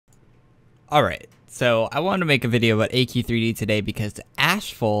Alright, so I wanted to make a video about AQ3D today because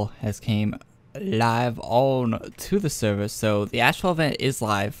Ashfall has came live on to the server. So the Ashfall event is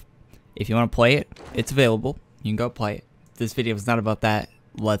live. If you want to play it, it's available. You can go play it. This video is not about that.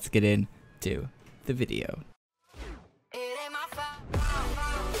 Let's get into the video.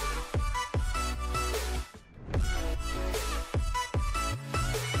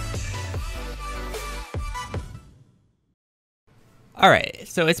 Alright,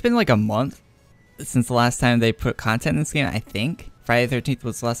 so it's been like a month since the last time they put content in this game, I think. Friday the 13th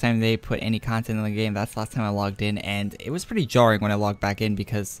was the last time they put any content in the game. That's the last time I logged in, and it was pretty jarring when I logged back in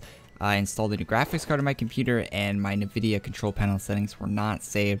because I installed a new graphics card on my computer and my NVIDIA control panel settings were not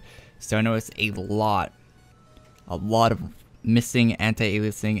saved. So I noticed a lot of missing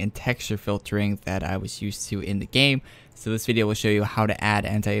anti-aliasing and texture filtering that I was used to in the game. So this video will show you how to add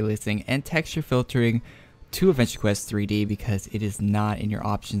anti-aliasing and texture filtering to AdventureQuest 3D because it is not in your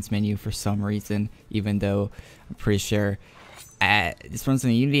options menu for some reason, even though I'm pretty sure this runs in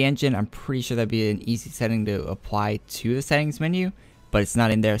the Unity engine. I'm pretty sure that'd be an easy setting to apply to the settings menu, but it's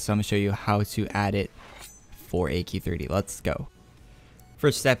not in there, so I'm going to show you how to add it for AQ3D. Let's go.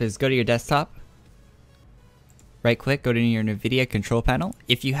 First step is go to your desktop, right click, go to your NVIDIA control panel.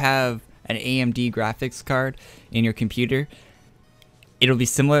 If you have an AMD graphics card in your computer, it'll be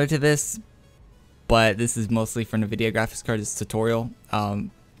similar to this, but this is mostly for NVIDIA graphics card. It's tutorial.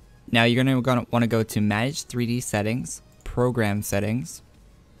 Now you're going to want to go to Manage 3D Settings, Program Settings,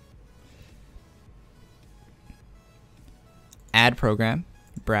 Add Program,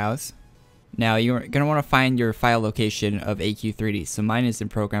 Browse. Now you're going to want to find your file location of AQ3D. So mine is in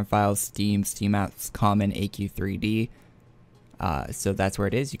Program Files, Steam, Steam Apps, Common, AQ3D. So that's where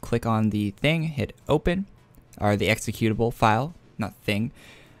it is. You click on the thing, hit Open, or the executable file, not thing.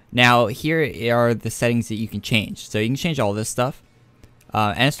 Now here are the settings that you can change. So you can change all this stuff.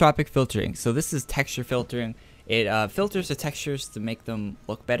 Anisotropic filtering. So this is texture filtering. It filters the textures to make them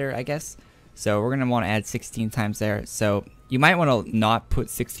look better, I guess. So we're going to want to add 16 times there. So you might want to not put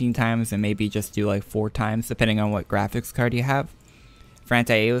 16 times and maybe just do like 4 times depending on what graphics card you have. For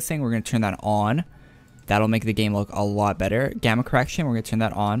anti-aliasing, we're going to turn that on. That'll make the game look a lot better. Gamma correction, we're going to turn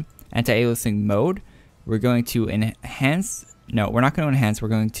that on. Anti-aliasing mode, we're going to enhance. No, we're not going to enhance. We're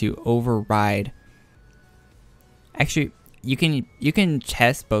going to override. Actually, you can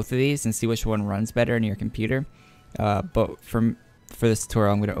test both of these and see which one runs better in your computer. But for this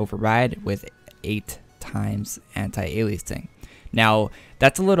tutorial, I'm going to override with 8 times anti-aliasing. Now,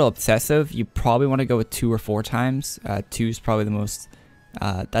 that's a little obsessive. You probably want to go with 2 or 4 times. 2 is probably the most.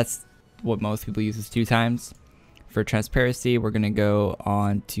 That's what most people use is 2 times. For transparency, we're going to go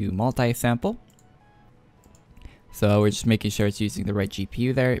on to multi-sample. So we're just making sure it's using the right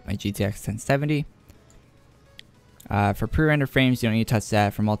GPU there, my GTX 1070. For pre-render frames, you don't need to touch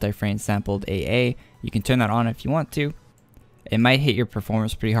that. For multi-frame sampled AA, you can turn that on if you want to. It might hit your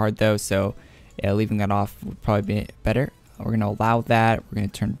performance pretty hard though, so leaving that off would probably be better. We're going to allow that. We're going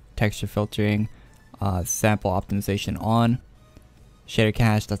to turn texture filtering, sample optimization on. Shader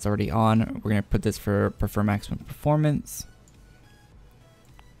cache, that's already on. We're going to put this for prefer maximum performance.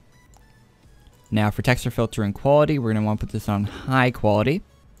 Now for texture filtering quality, we're going to want to put this on high quality.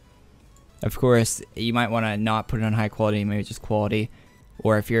 Of course, you might want to not put it on high quality, maybe just quality.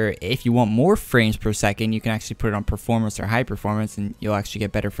 Or if you want more frames per second, you can actually put it on performance or high performance, and you'll actually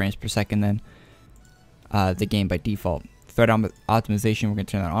get better frames per second than the game by default. Thread optimization, we're going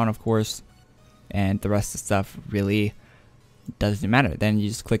to turn that on, of course. And the rest of the stuff really doesn't matter. Then you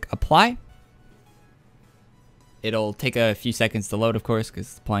just click apply. It'll take a few seconds to load, of course, because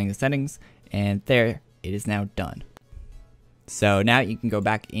it's applying the settings. And there, it is now done. So now you can go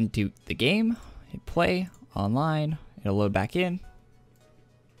back into the game, hit play, online, it'll load back in.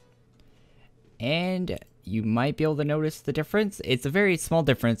 And you might be able to notice the difference. It's a very small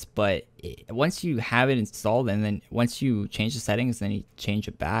difference, but once you have it installed and then once you change the settings and then you change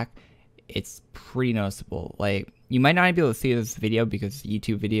it back, it's pretty noticeable. Like, you might not be able to see this video because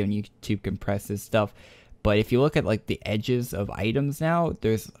YouTube video and YouTube compresses stuff. But if you look at like the edges of items now,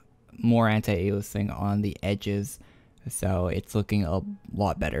 there's more anti-aliasing on the edges, so it's looking a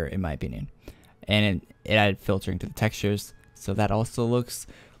lot better in my opinion. And it added filtering to the textures, so that also looks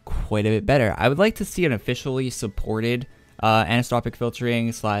quite a bit better. I would like to see an officially supported anisotropic filtering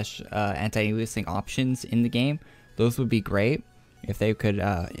 / anti-aliasing options in the game. Those would be great if they could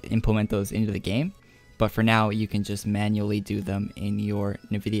implement those into the game, but for now you can just manually do them in your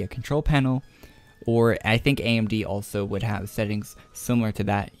NVIDIA control panel. Or I think AMD also would have settings similar to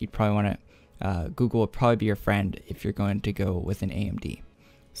that. You'd probably want to, Google would probably be your friend if you're going to go with an AMD.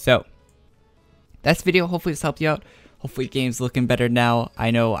 So, that's the video. Hopefully this helped you out. Hopefully game's looking better now. I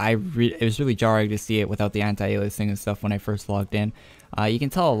know it was really jarring to see it without the anti-aliasing and stuff when I first logged in. You can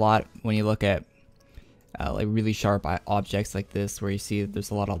tell a lot when you look at like really sharp objects like this, where you see there's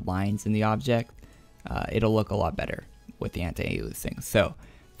a lot of lines in the object. It'll look a lot better with the anti-aliasing. So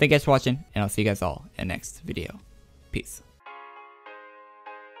thank you guys for watching, and I'll see you guys all in the next video. Peace.